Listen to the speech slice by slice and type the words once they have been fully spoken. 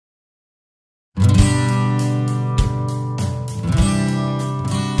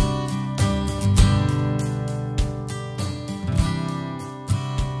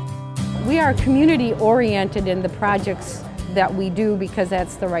are community oriented in the projects that we do because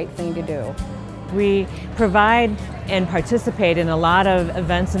that's the right thing to do. We provide and participate in a lot of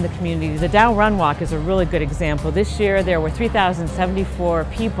events in the community. The Dow Run Walk is a really good example. This year there were 3,074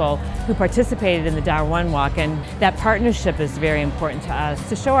 people who participated in the Dow Run Walk, and that partnership is very important to us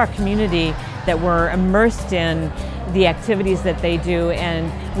to show our community that we're immersed in the activities that they do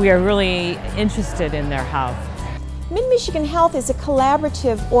and we are really interested in their health. MidMichigan Health is a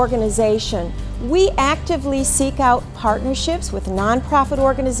collaborative organization. We actively seek out partnerships with nonprofit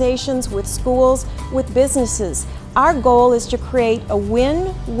organizations, with schools, with businesses. Our goal is to create a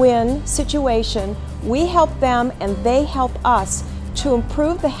win-win situation. We help them and they help us to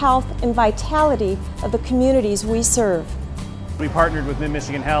improve the health and vitality of the communities we serve. We partnered with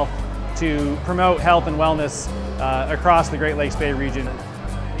MidMichigan Health to promote health and wellness across the Great Lakes Bay region.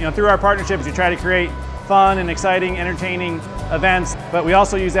 Through our partnerships, we try to create fun and exciting, entertaining events, but we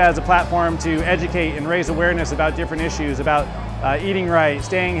also use that as a platform to educate and raise awareness about different issues, about eating right,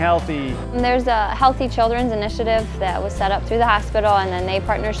 staying healthy. There's a Healthy Children's initiative that was set up through the hospital, and then they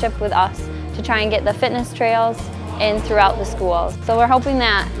partnership with us to try and get the fitness trails in throughout the schools. So we're hoping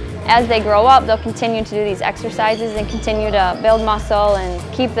that as they grow up, they'll continue to do these exercises and continue to build muscle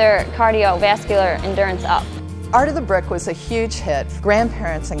and keep their cardiovascular endurance up. Art of the Brick was a huge hit.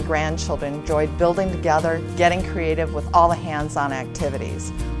 Grandparents and grandchildren enjoyed building together, getting creative with all the hands-on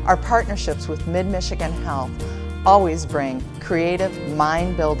activities. Our partnerships with MidMichigan Health always bring creative,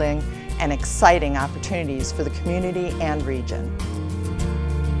 mind-building, and exciting opportunities for the community and region.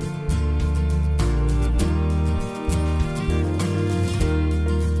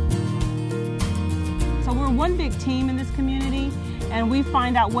 So we're one big team in this community, and we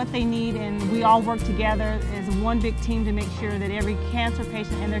find out what they need, and we all work together as one big team to make sure that every cancer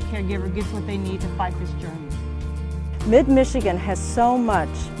patient and their caregiver gets what they need to fight this journey. MidMichigan has so much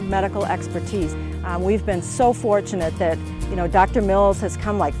medical expertise. We've been so fortunate that Dr. Mills has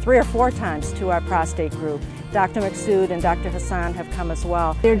come like 3 or 4 times to our prostate group. Dr. Maksoud and Dr. Hassan have come as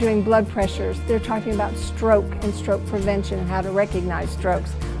well. They're doing blood pressures, they're talking about stroke and stroke prevention and how to recognize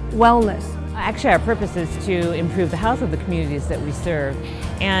strokes, wellness. Actually, our purpose is to improve the health of the communities that we serve.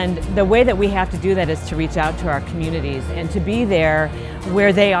 And the way that we have to do that is to reach out to our communities and to be there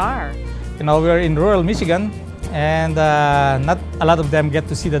where they are. We're in rural Michigan, and not a lot of them get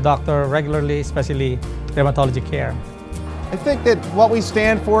to see the doctor regularly, especially dermatology care. I think that what we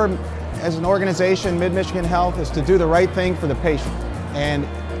stand for as an organization, MidMichigan Health, is to do the right thing for the patient. And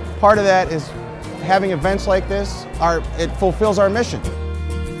part of that is having events like this. It fulfills our mission.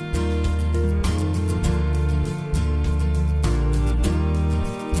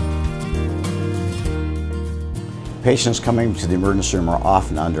 Patients coming to the emergency room are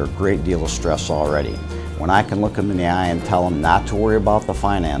often under a great deal of stress already. When I can look them in the eye and tell them not to worry about the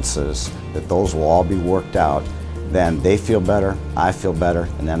finances, that those will all be worked out, then they feel better, I feel better,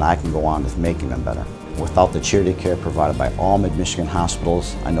 and then I can go on with making them better. Without the charity care provided by all MidMichigan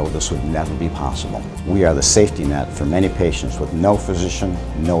hospitals, I know this would never be possible. We are the safety net for many patients with no physician,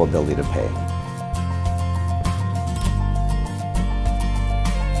 no ability to pay.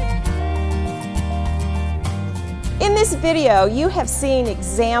 In this video, you have seen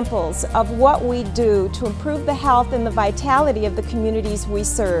examples of what we do to improve the health and the vitality of the communities we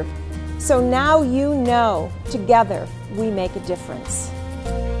serve. So now you know, together, we make a difference.